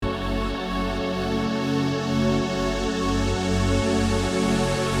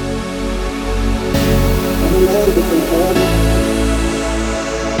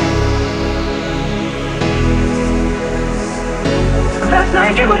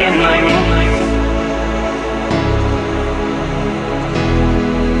in my room.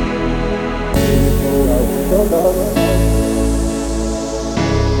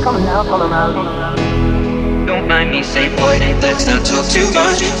 Come on now, follow my lead. Don't mind me, say boy, let's not talk too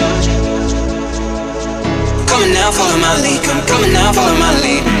much. Come on now, follow my lead. Come on now, follow my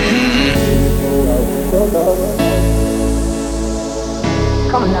lead.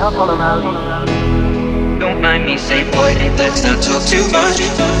 Come on now, follow my lead. Don't mind me, say boy, let's not talk too much.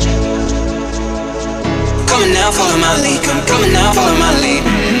 Come on now, follow my lead. Come on now, follow my lead.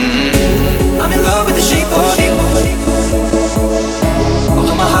 I'm in love with the shape of you.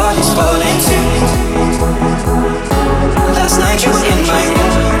 Although my heart is falling too. Last night you were in my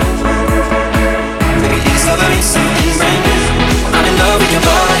room. Baby, discovering something brand new. I'm in love with your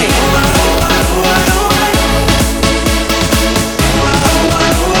body.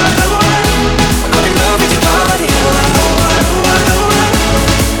 I'm in love with your body.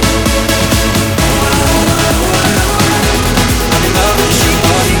 I'm in love with the shape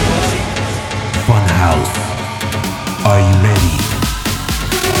of you. Funhouse, are you ready?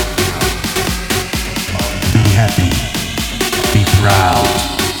 Be happy, be proud,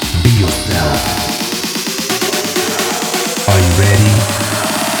 be yourself. Are you ready?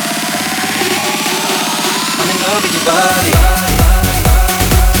 I'm in love with your body.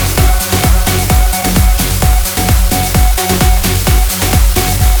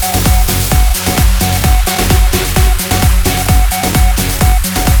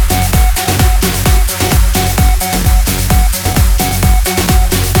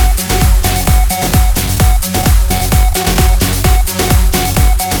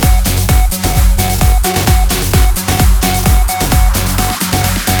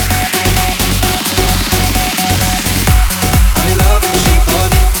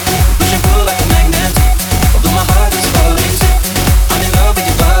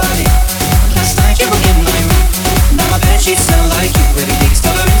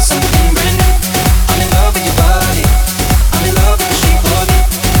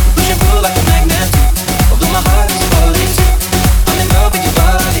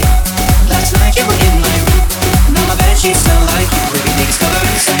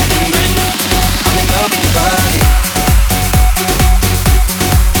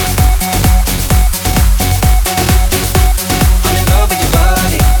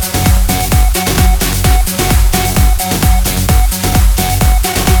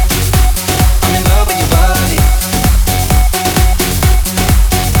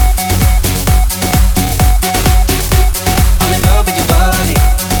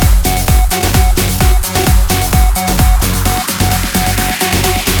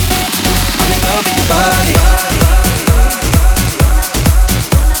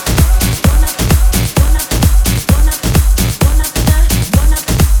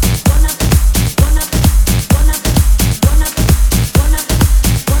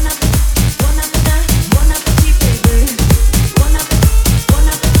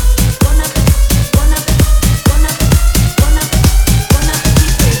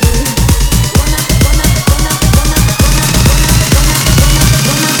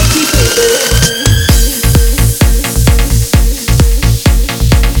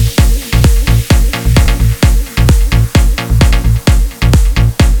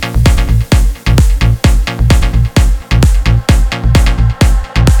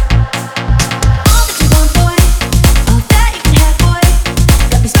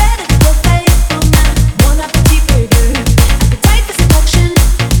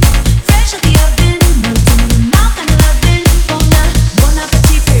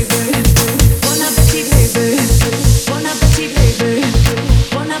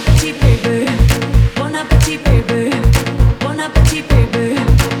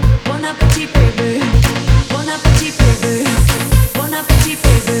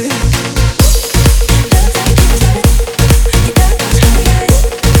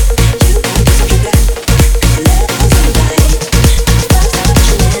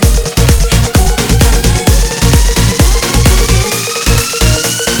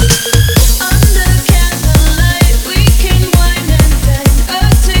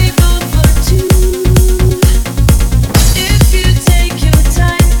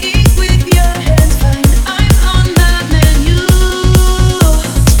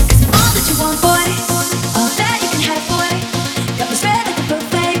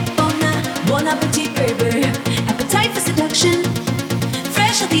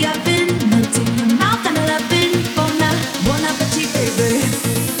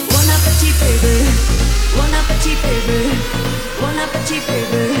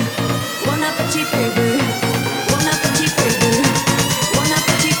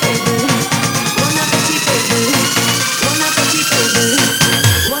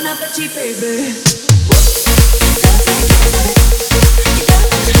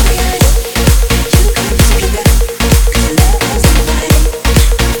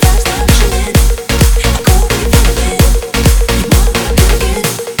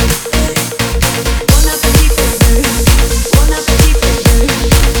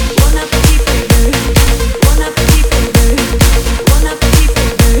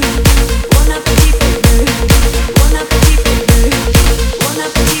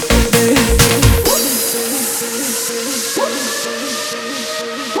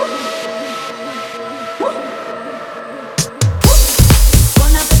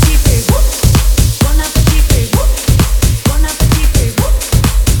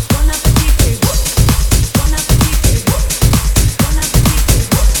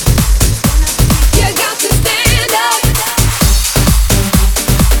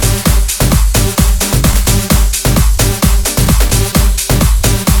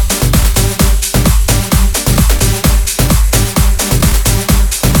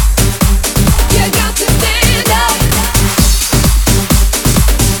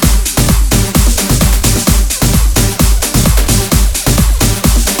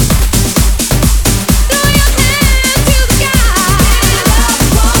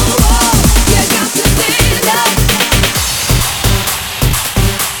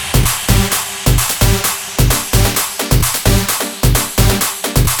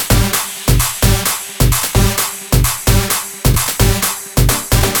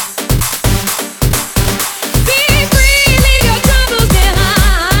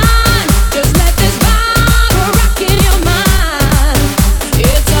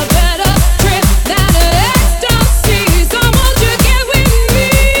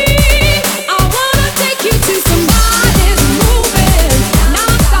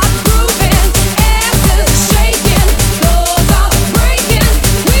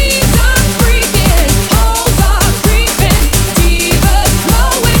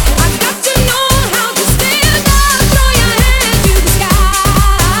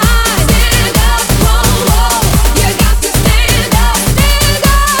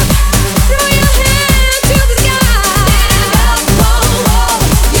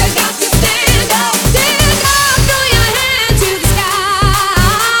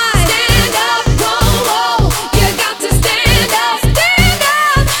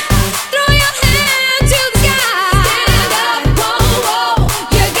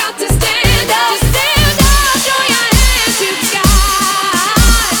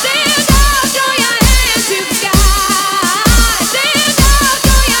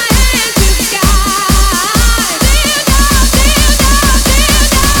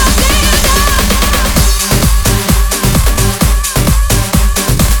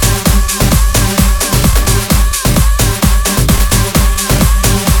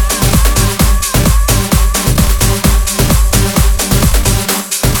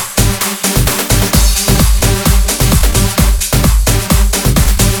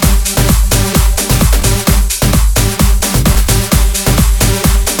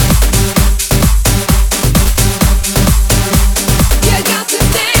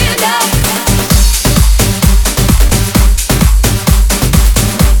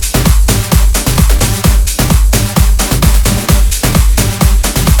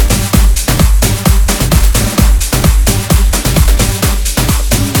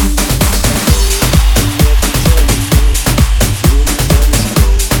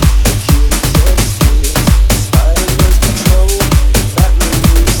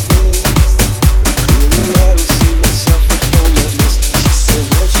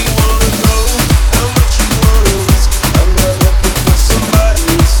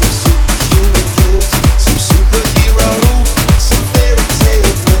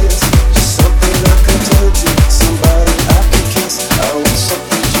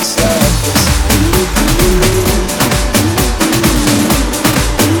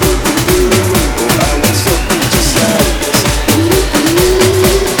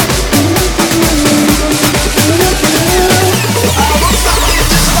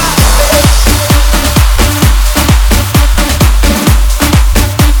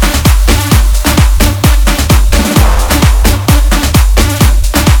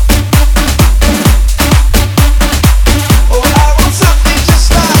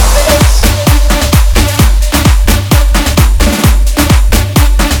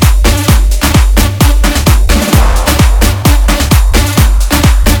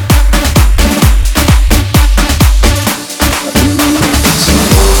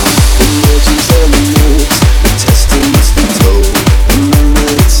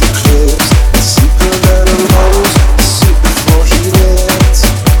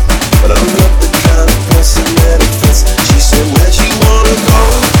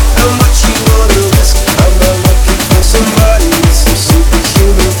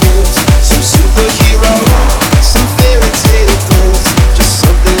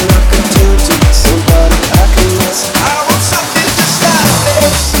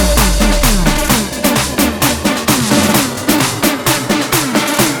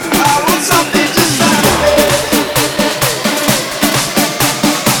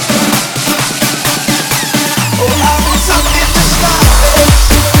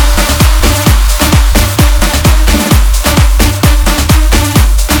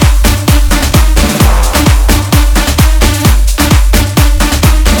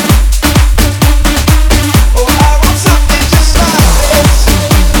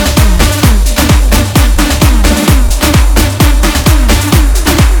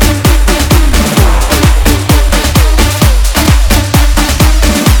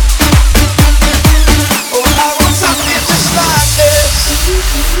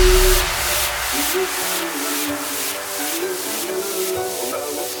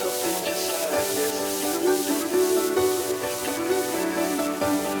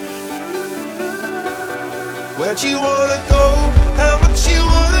 Where'd you wanna go? How much you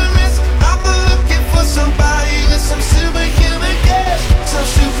wanna miss? I'm looking for somebody with some superhuman gas, some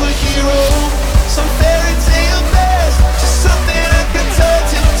superhero, some fairy tale best, just something I can turn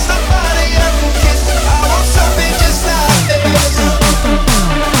to, somebody I can kiss. I want something just like this.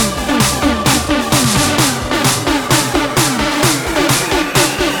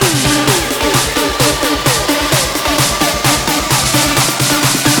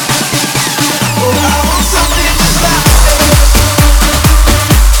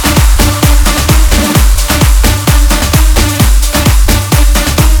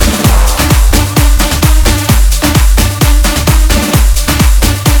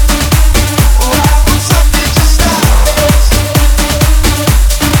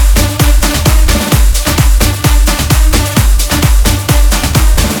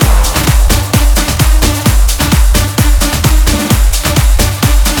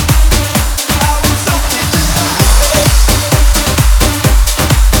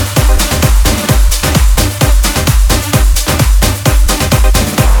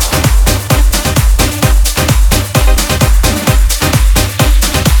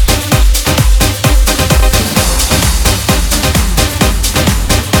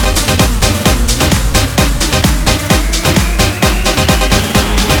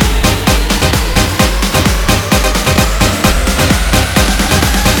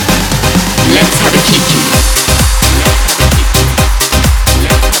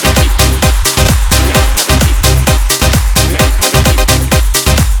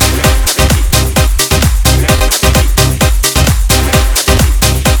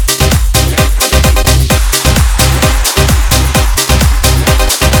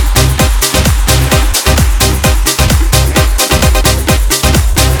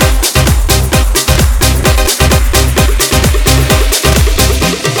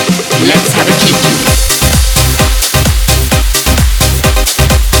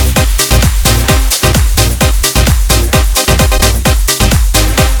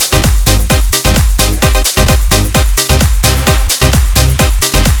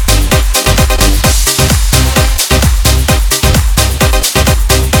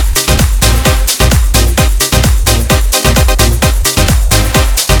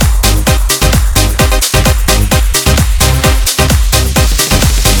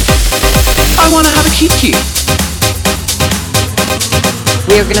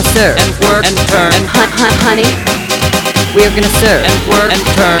 We're gonna serve and work and turn and hunt, honey. We're gonna serve and work and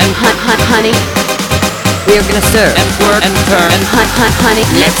turn and hunt, honey. We're gonna serve and work and turn and hunt, honey.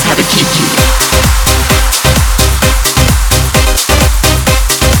 Let's have a kiki.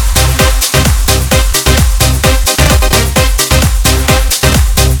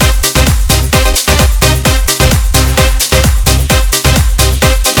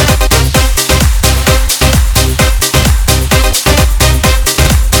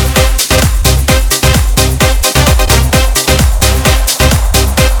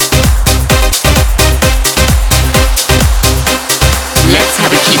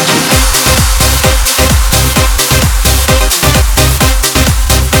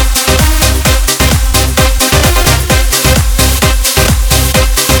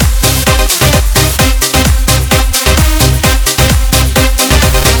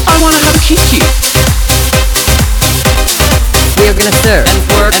 We're gonna serve and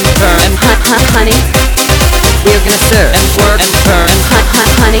work and turn and hunt, honey. We're gonna serve and work and turn and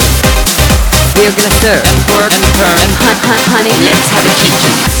hunt, honey. We're gonna serve and work and turn and hunt, honey. Let's have a kiki.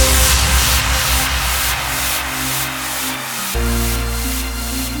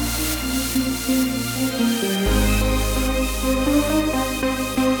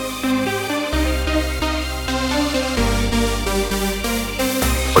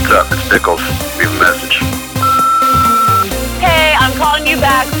 What's up? It's Pickles. Leave a message. Hey, I'm calling you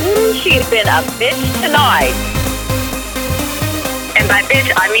back. Ooh, she's been a bitch tonight. And by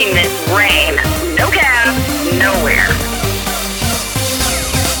bitch, I mean this rain. No cab, nowhere.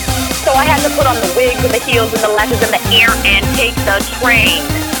 So I had to put on the wigs and the heels and the lashes and the ear and take the train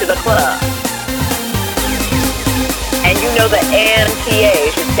to the club. And you know the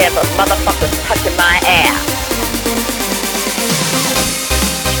MTA should stand for motherfuckers touching my ass.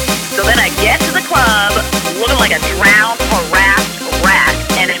 So then I get to the club, looking like a drowned, harassed rat,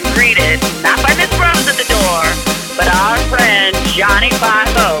 and am greeted, not by Miss Rose at the door, but our friend Johnny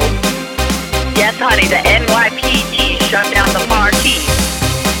 5-0. Yes, honey, the NYPD shut down the marquee.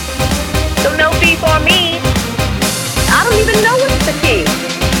 So no fee for me. I don't even know what's the key.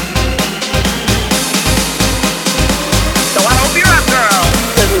 So I hope you're up, girl,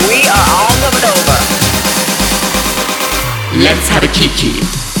 because we are all coming over. Let's have a kiki.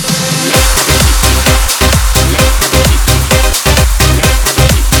 Let's have a kiki.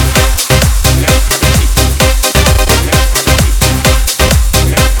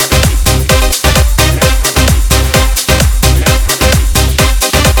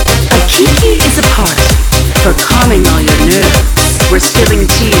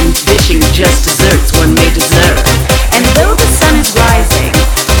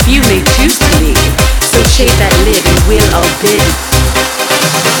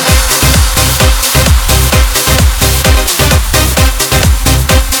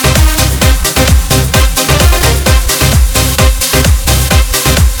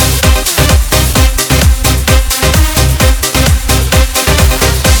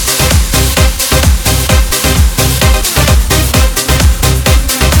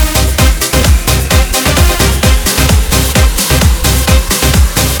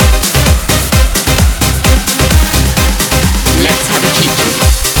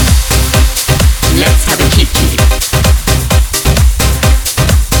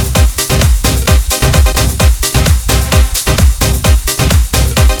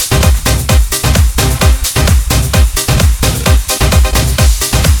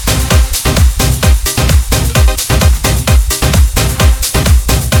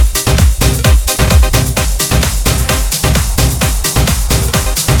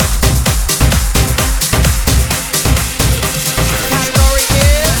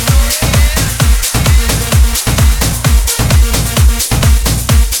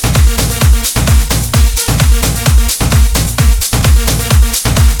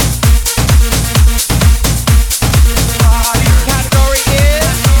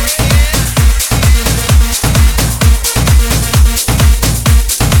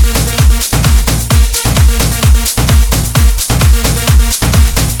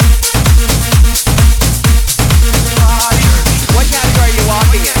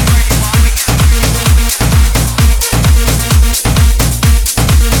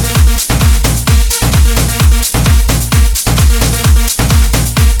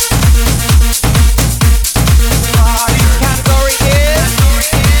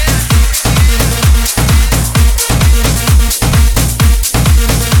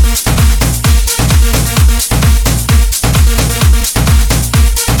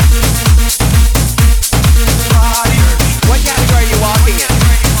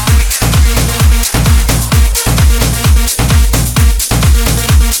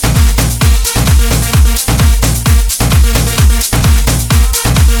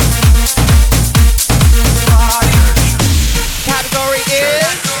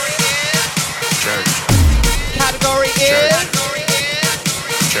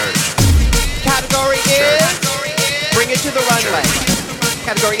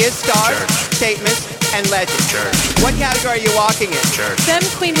 Category is stars, statements, and legends. What category are you walking in? Femme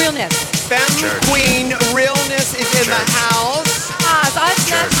Queen Realness. Femme Queen Realness is in the house.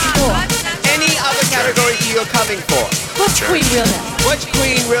 Any other category you're coming for? What's Queen Realness? Which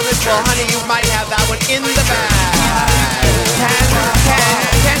Queen Realness? Well, honey, you might have that one in the bag.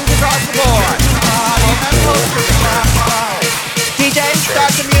 10 across the board. DJ,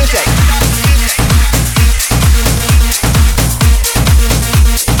 start the music.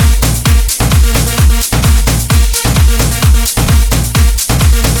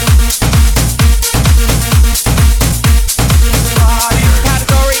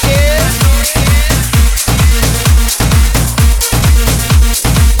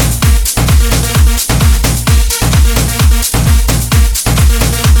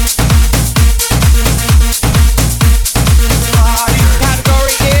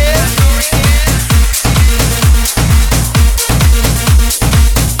 Category is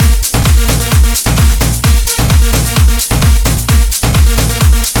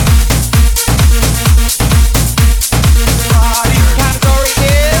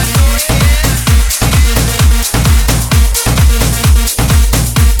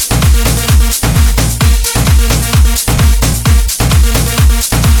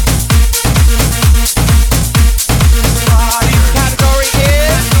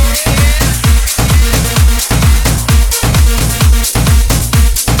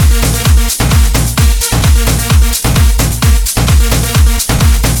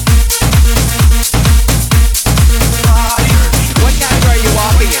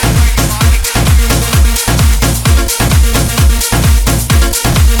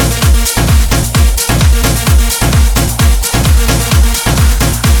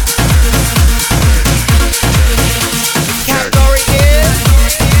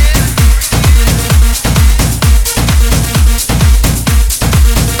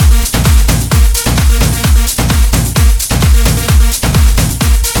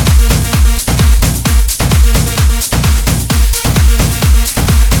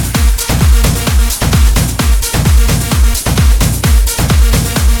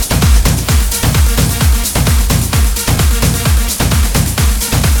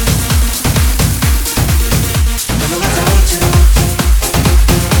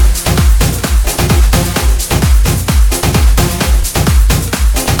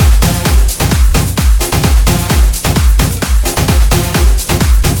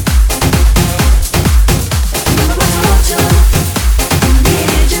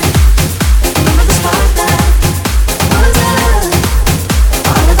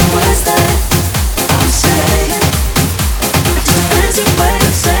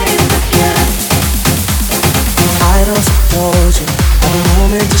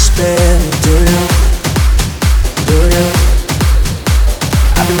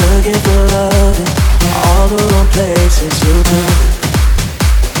looking for love in all the wrong places. You do.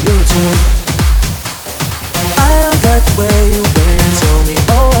 I don't like the way you went and told me,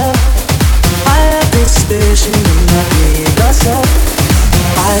 oh well, I have this suspicion you're not being yourself.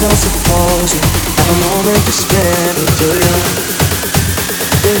 I don't suppose you have a moment to spare me, do you?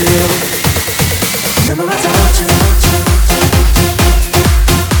 Do you? Remember I told you.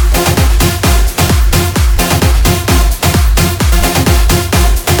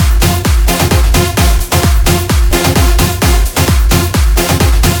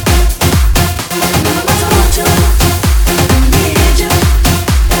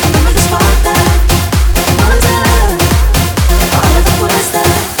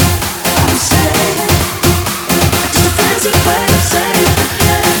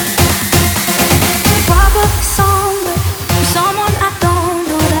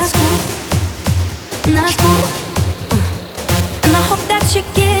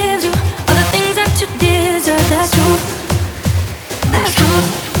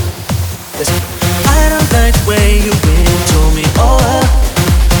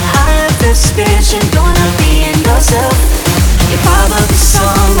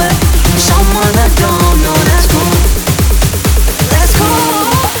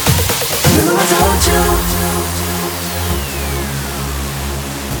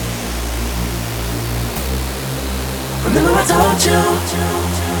 Remember I told you.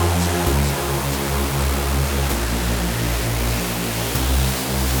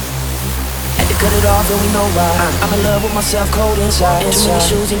 Had to cut it off and we know why. I'm in love with myself, cold inside. Too many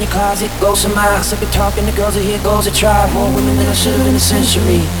shoes in your closet, go some miles. Sick of talking to girls, and here goes a tribe. More women than I should've in a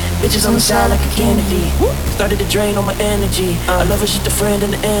century. Bitches on the side like a Kennedy. Started to drain all my energy. I love her, she's the friend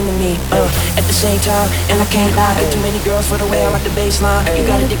and the enemy. At the same time, and I can't lie. Got too many girls for the way I like the baseline. You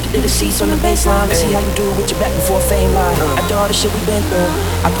got addicted to the seats on the baseline. Let's see how you do it with your back before fame line. After all the shit we been through,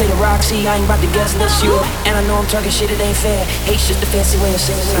 I play the Roxy, I ain't about to guess that's you. And I know I'm talking shit, it ain't fair. Hate's just a fancy way of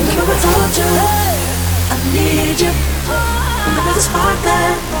saying it. Remember I told you, I need you. Remember the spark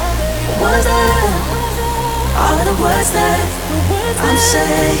that was there. All of the words that I'm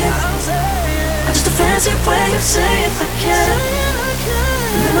saying are just a fancy way of saying I can't.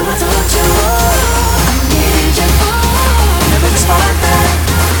 Remember I told you I need you. Remember the spark that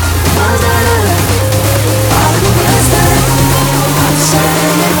was there. All of the words that I'm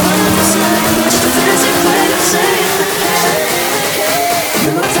saying are just a fancy way of saying I can't.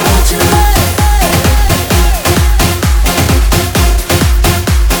 Remember I told you.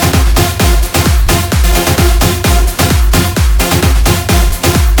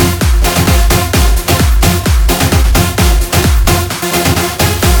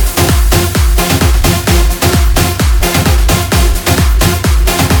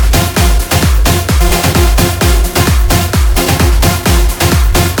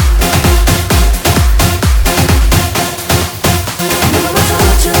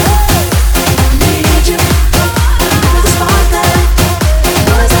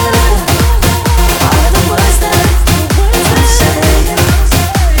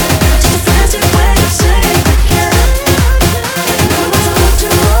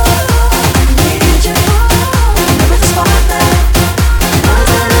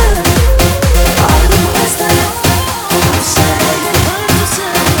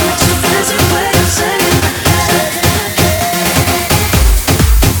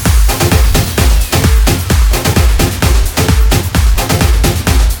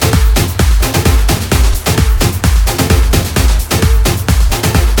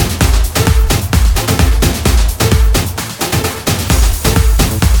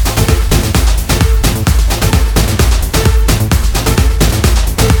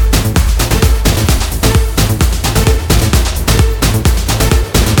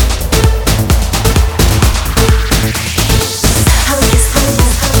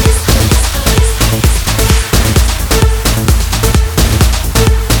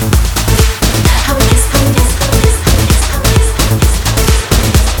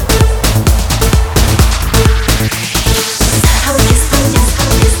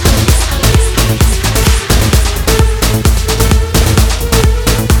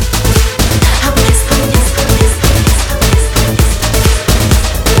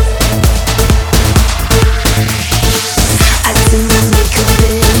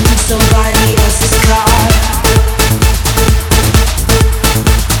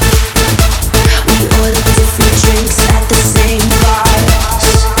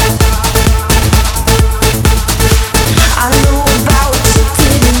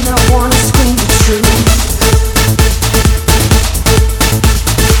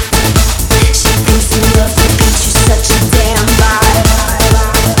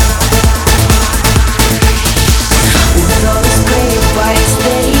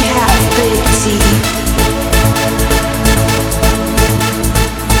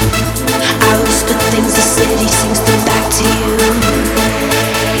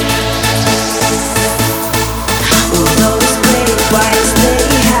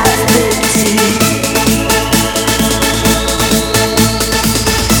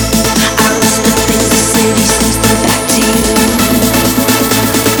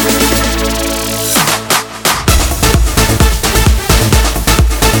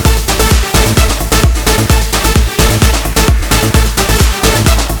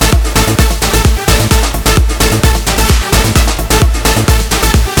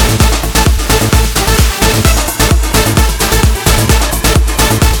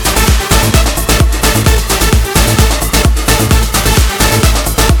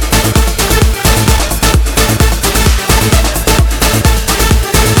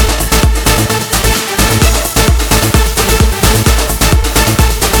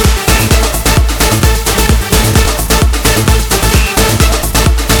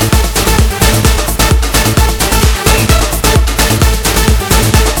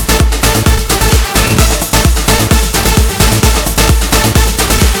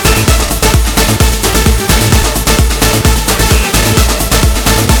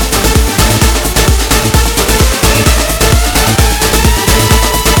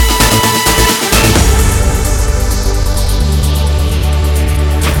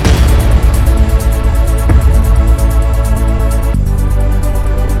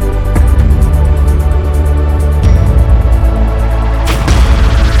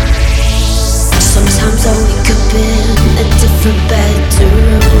 from bed to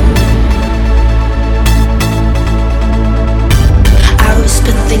room. I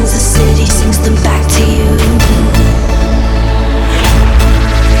whisper things the city sings them back to you.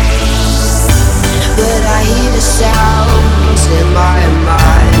 But I hear the sounds in my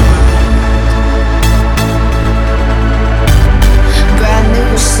mind. Brand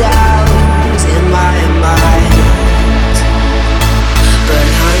new sounds in my mind. But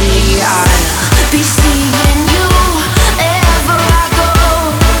honey, I'll be seeing you wherever I go.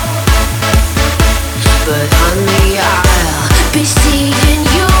 But honey, I'll be seeing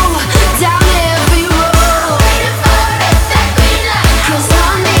you down every road. Waiting for it, that green light. 'Cause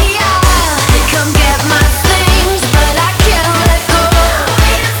honey, I'll come get my things, but I can't let go.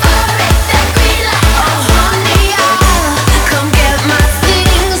 Waiting for it, that green light. Oh honey, I'll come get my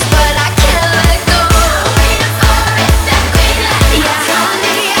things, but I can't let go. Waiting for it, that green light. Yeah,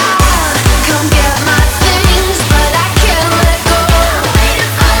 honey, I'll come get my things, but I can't let go.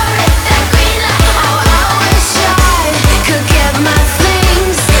 Waiting for it, that green light. Oh, I wish I could get my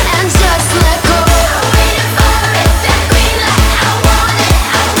things and just let go. Waiting for it, that green light. I want it,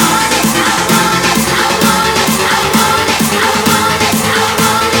 I want it, I want it, I want it, I want it, I want it, I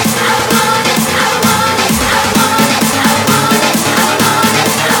want it, I want it, I want it, I want it, I want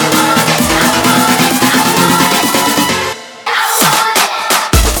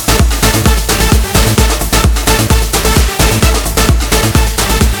it, I want it,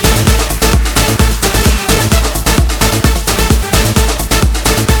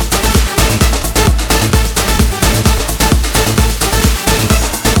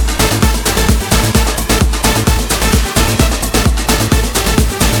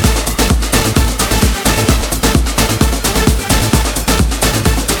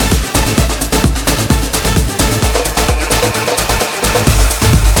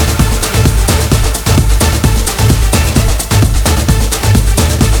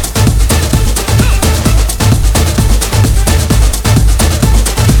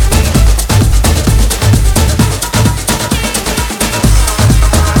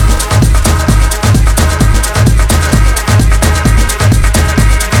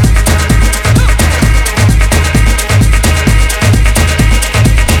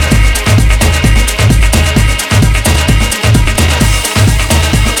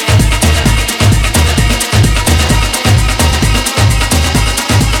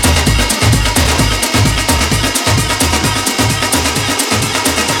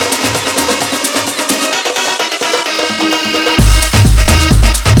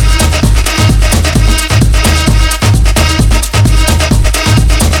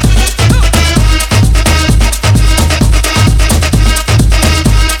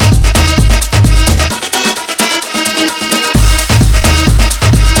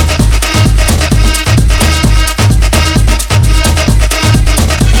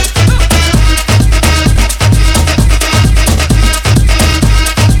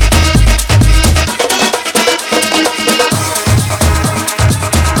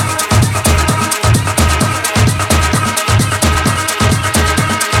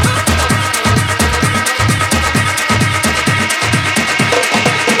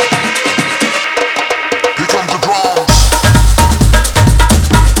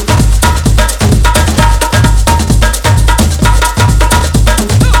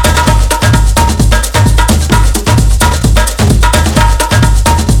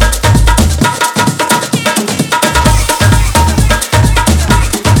 it,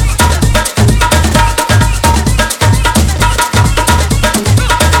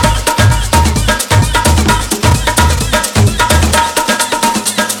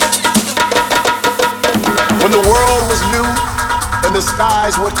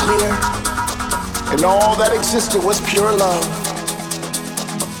 I and all that existed was pure love.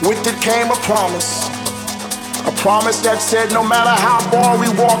 With it came a promise that said no matter how far we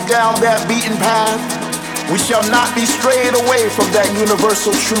walk down that beaten path, we shall not be strayed away from that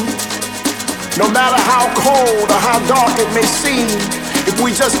universal truth. No matter how cold or how dark it may seem, if we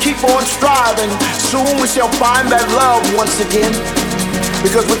just keep on striving, soon we shall find that love once again.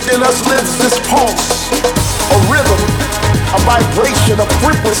 Because within us lives this pulse, a rhythm, a vibration, a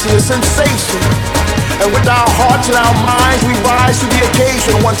frequency, a sensation. And with our hearts and our minds, we rise to the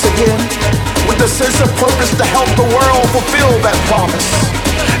occasion once again, with a sense of purpose to help the world fulfill that promise.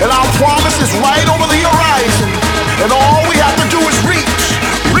 And our promise is right over the horizon. And all we have to do is reach,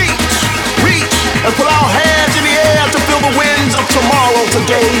 and put our hands in the air to feel the winds of tomorrow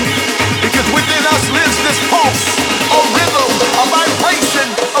today. Because within us lives this pulse, a rhythm, a vibration,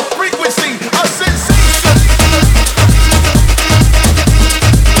 a frequency, a sensation.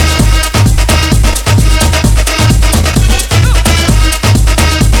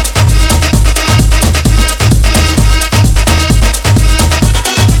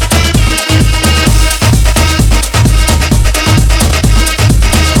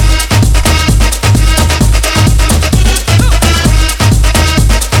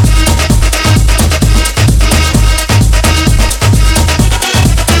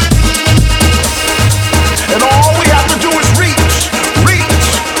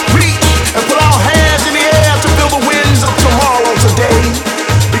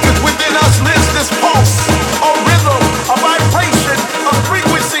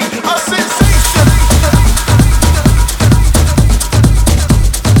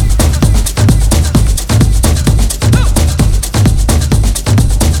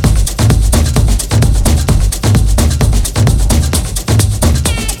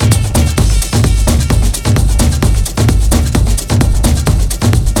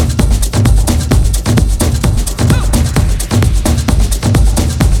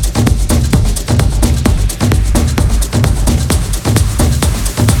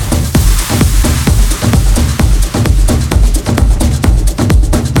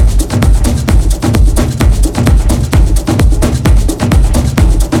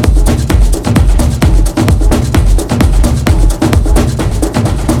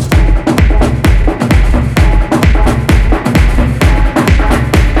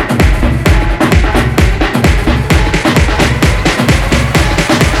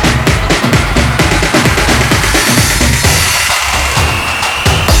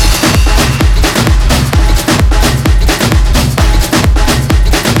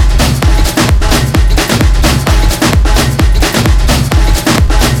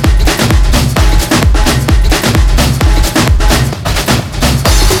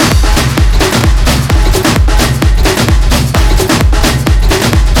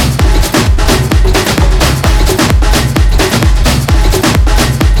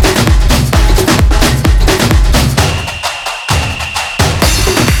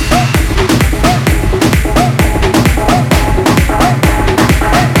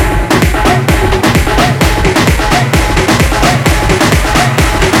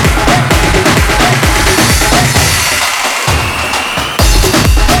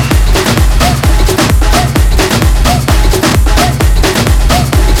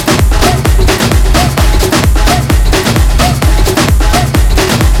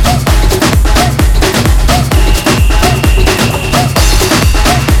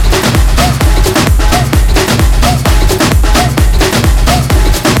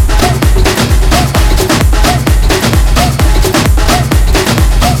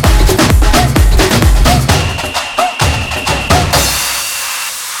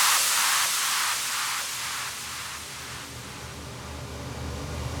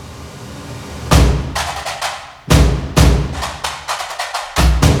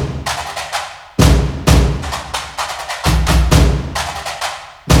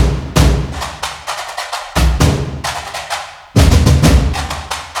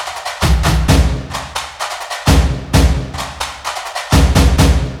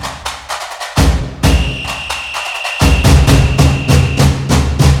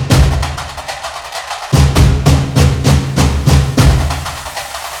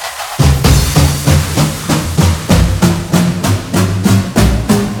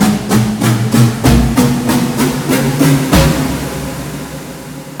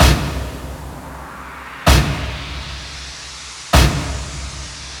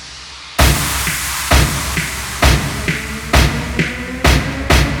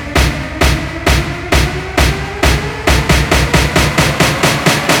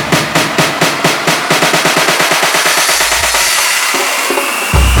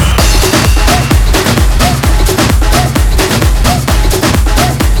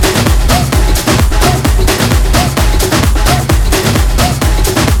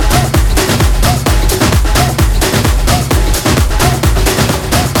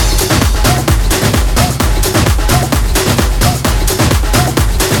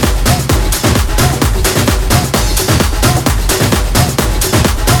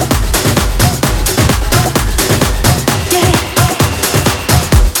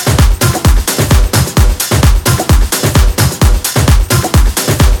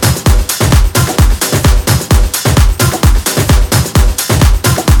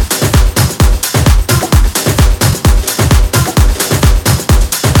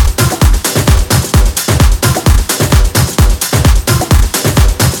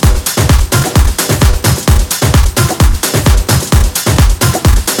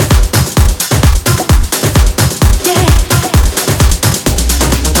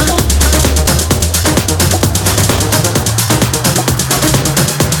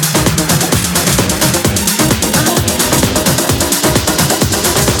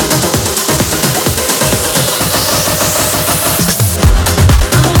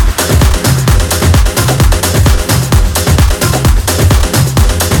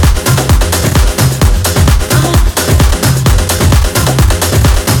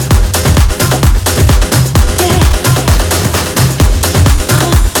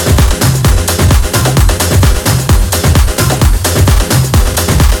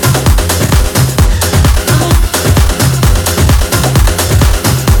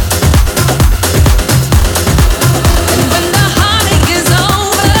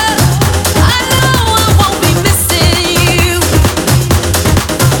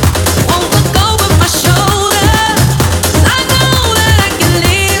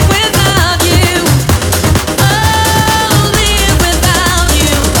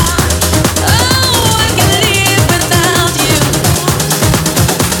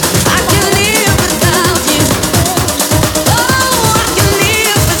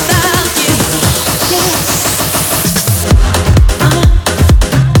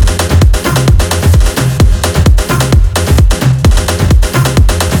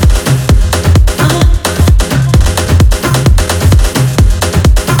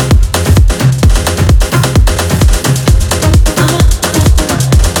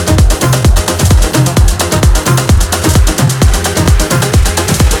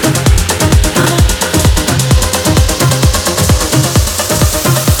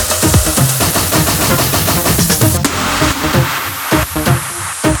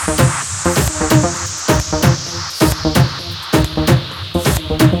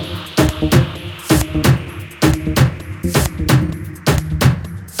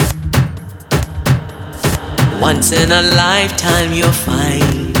 Once in a lifetime you'll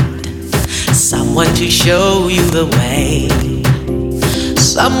find someone to show you the way,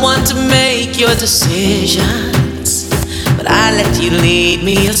 someone to make your decisions, but I let you lead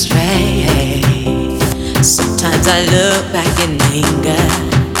me astray. Sometimes I look back in anger,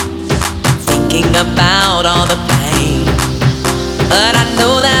 thinking about all the pain, but I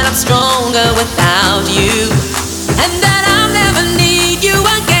know that I'm stronger without you, and that I'll never need you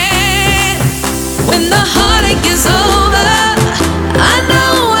again. When the heartache is over, I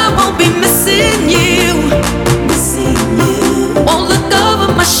know I won't be missing you. Won't look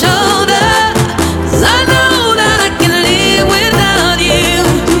over my shoulder, 'cause I know that I can live without you.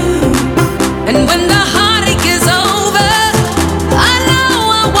 And when the heartache is over, I know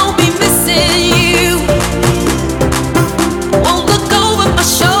I won't be missing you. Won't look over my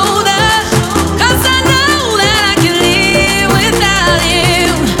shoulder, 'cause I know that I can live without you.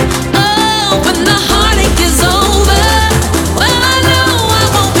 Oh, when the heartache is over, well, I know I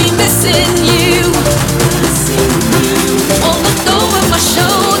won't be missing you. Won't look over my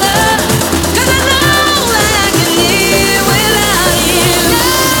shoulder, 'cause I know that I can live without you.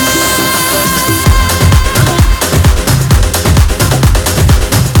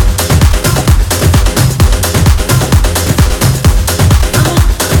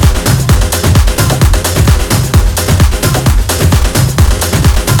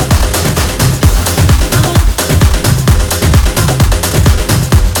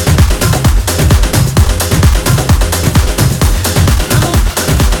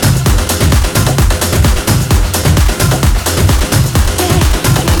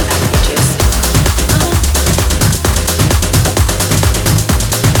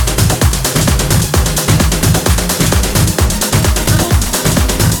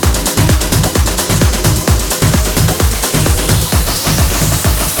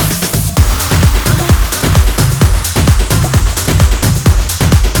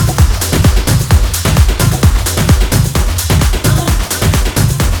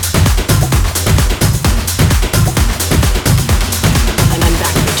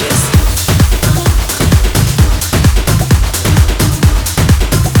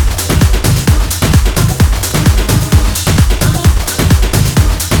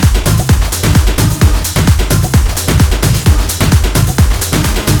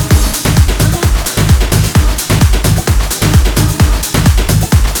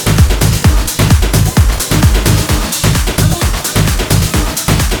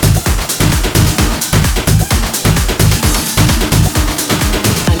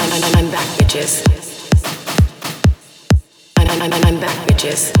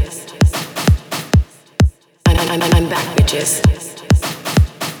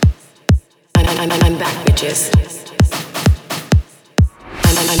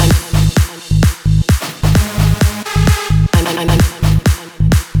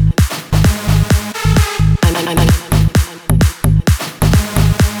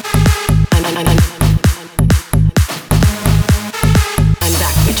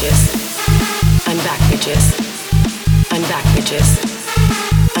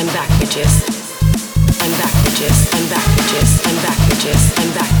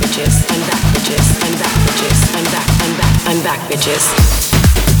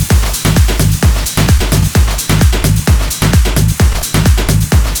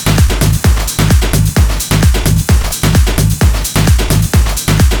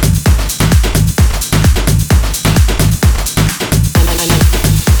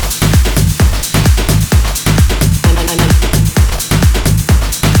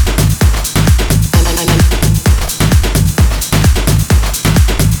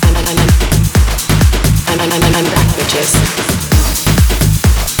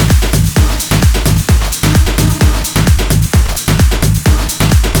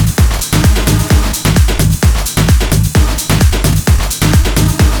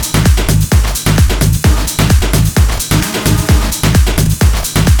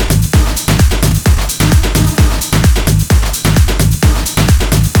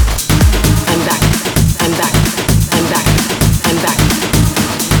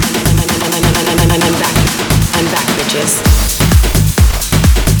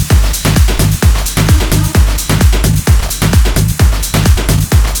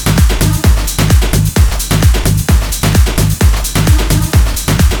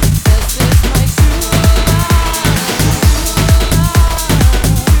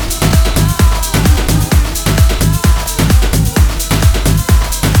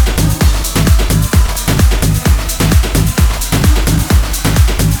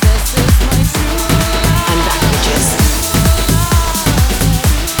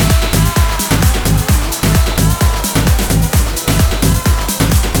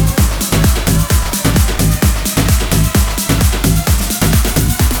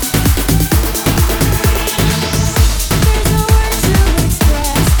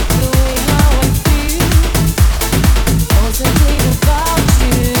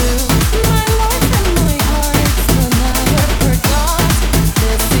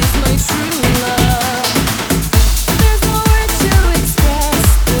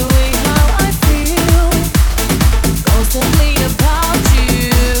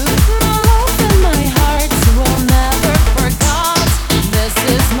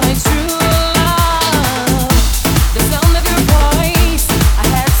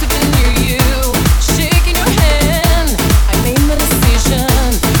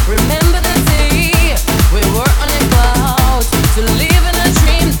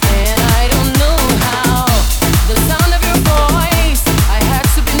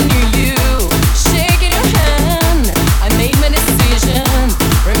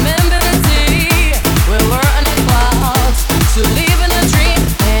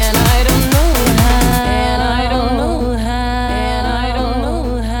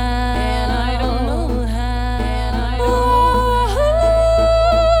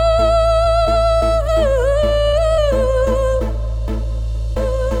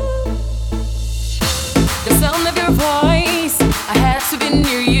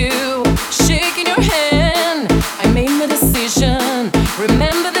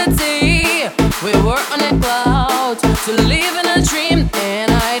 We were on a cloud to live in a dream,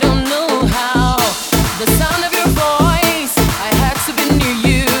 and I don't know how. The sound of your voice, I had to be near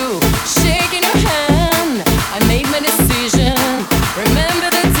you. Shaking your hand, I made my decision. Remember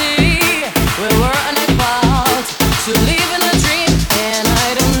the day we were on a cloud to live in a dream, and I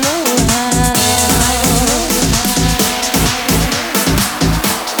don't know how.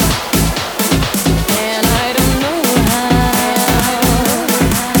 And I don't know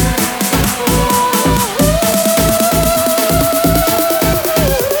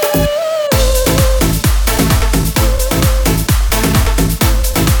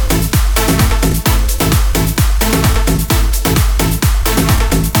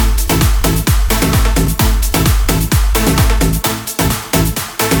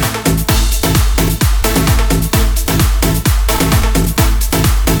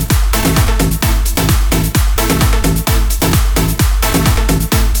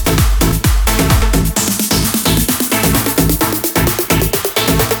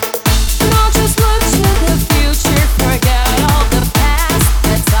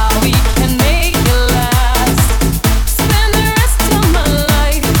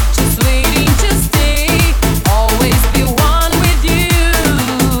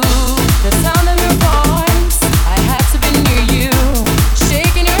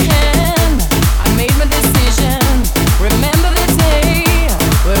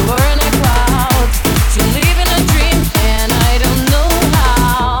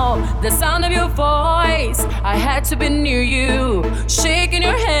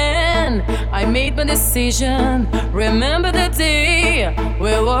decision. Remember the day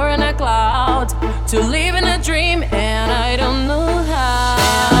we were in a cloud to live in a dream, and I don't know how.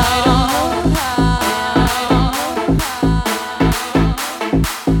 I don't know how.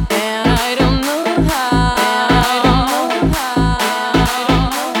 And I don't know how. I don't know how.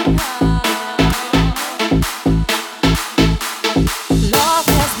 Love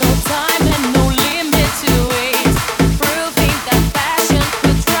has no time and no limit to wait, proving that passion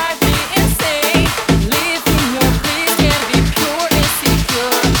could drive me insane. Living your bliss can be pure and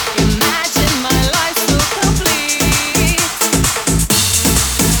secure. Imagine my life so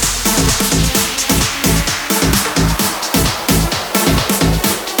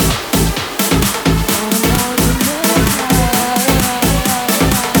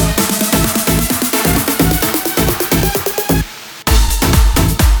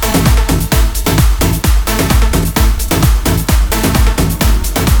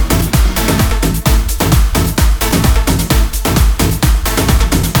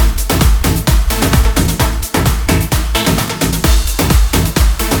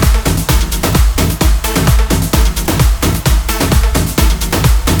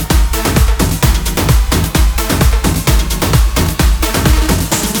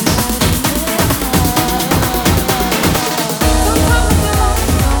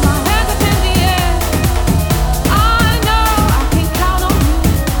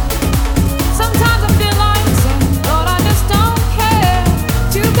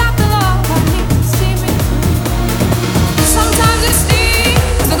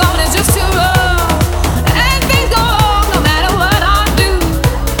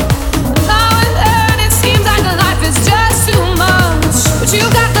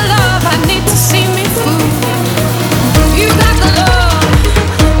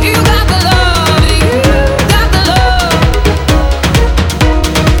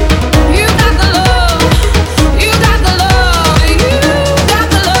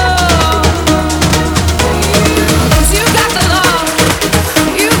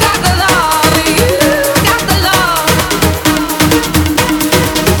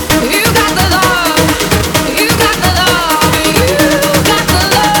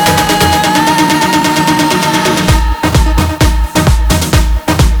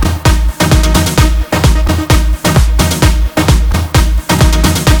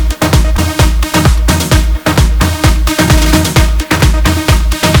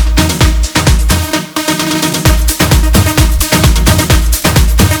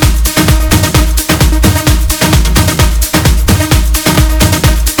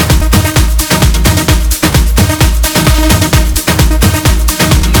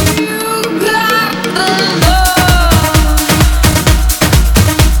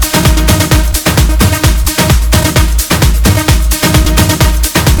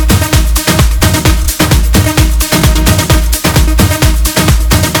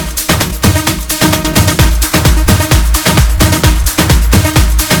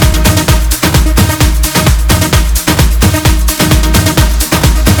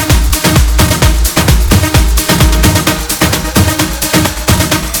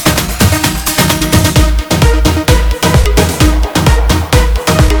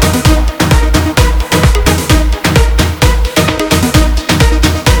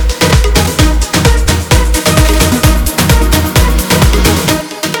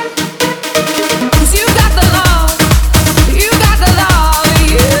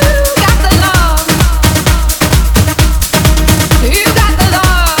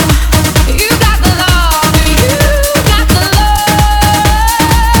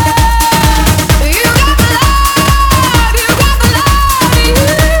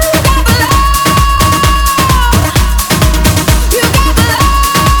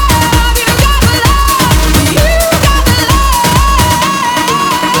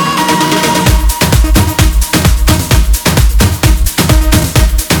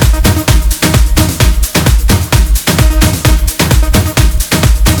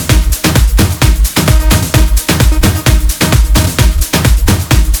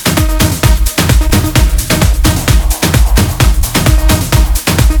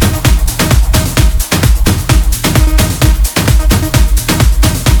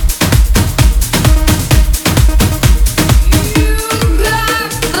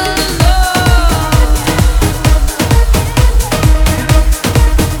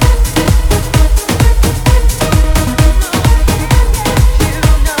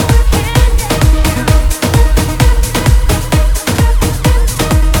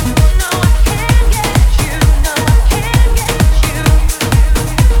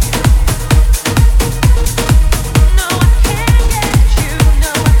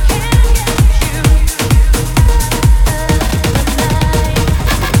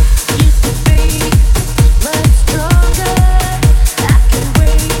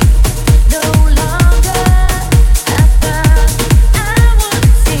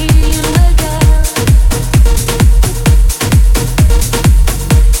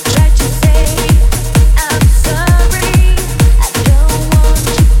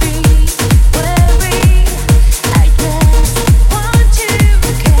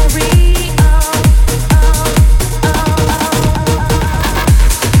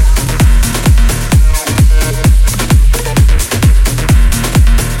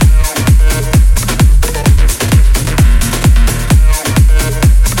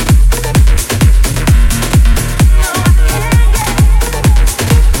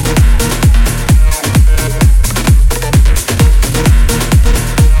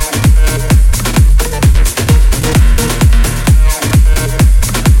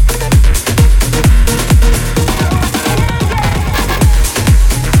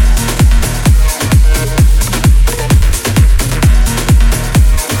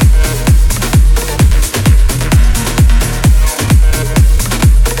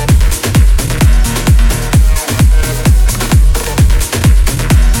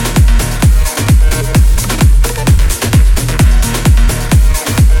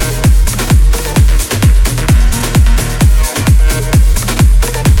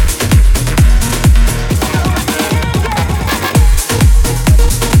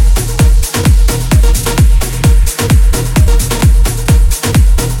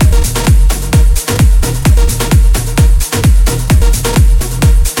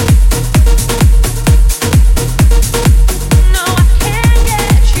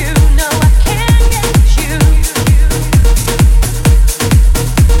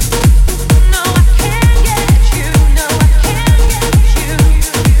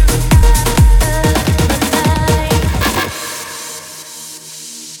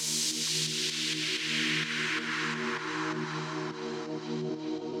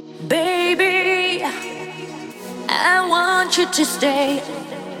I want you to stay.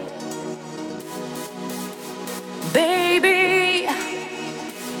 Baby,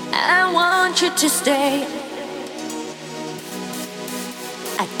 I want you to stay.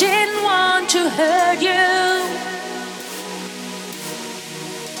 I didn't want to hurt you.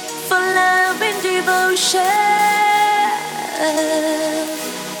 For love and devotion,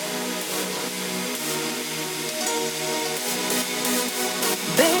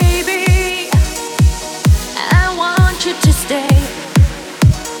 baby, I want you to stay.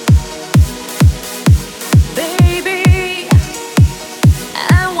 Baby,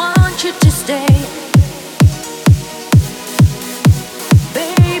 I want you to stay.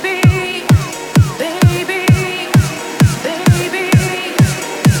 Baby, baby, baby, baby,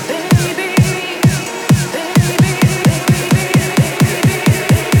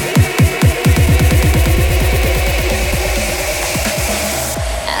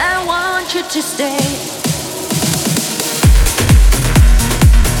 I want you to stay.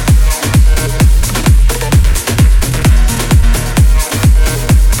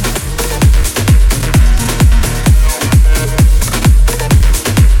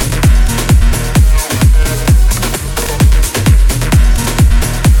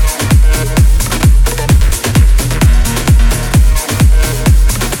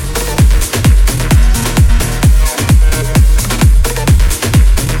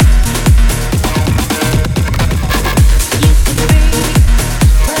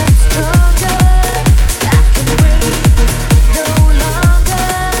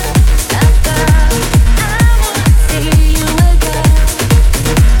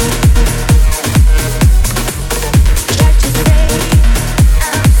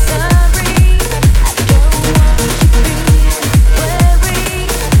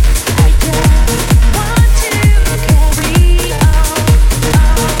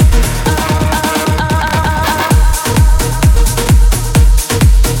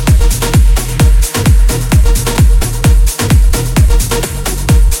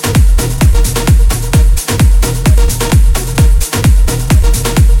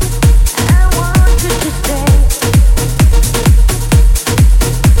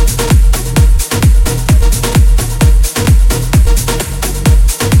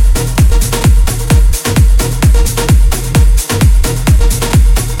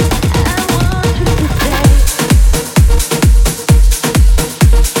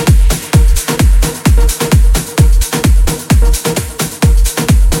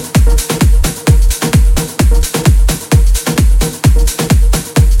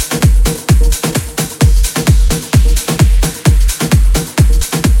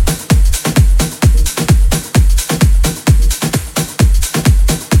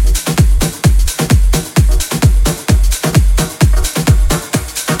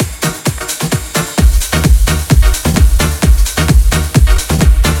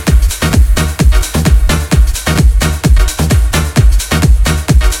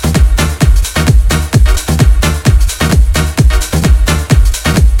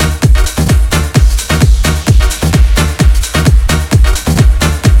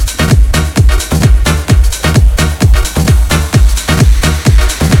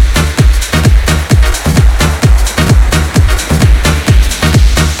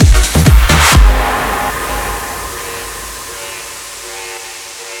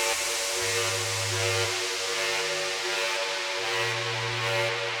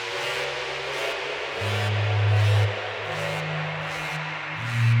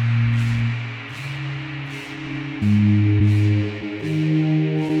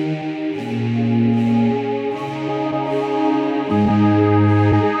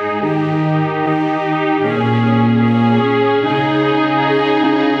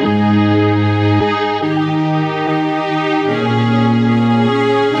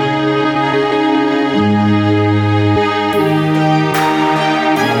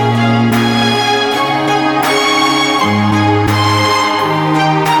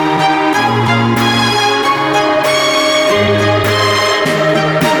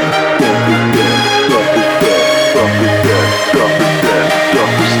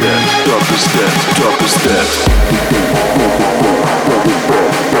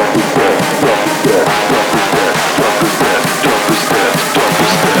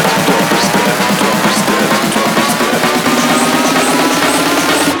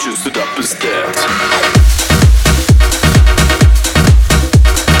 Just the step.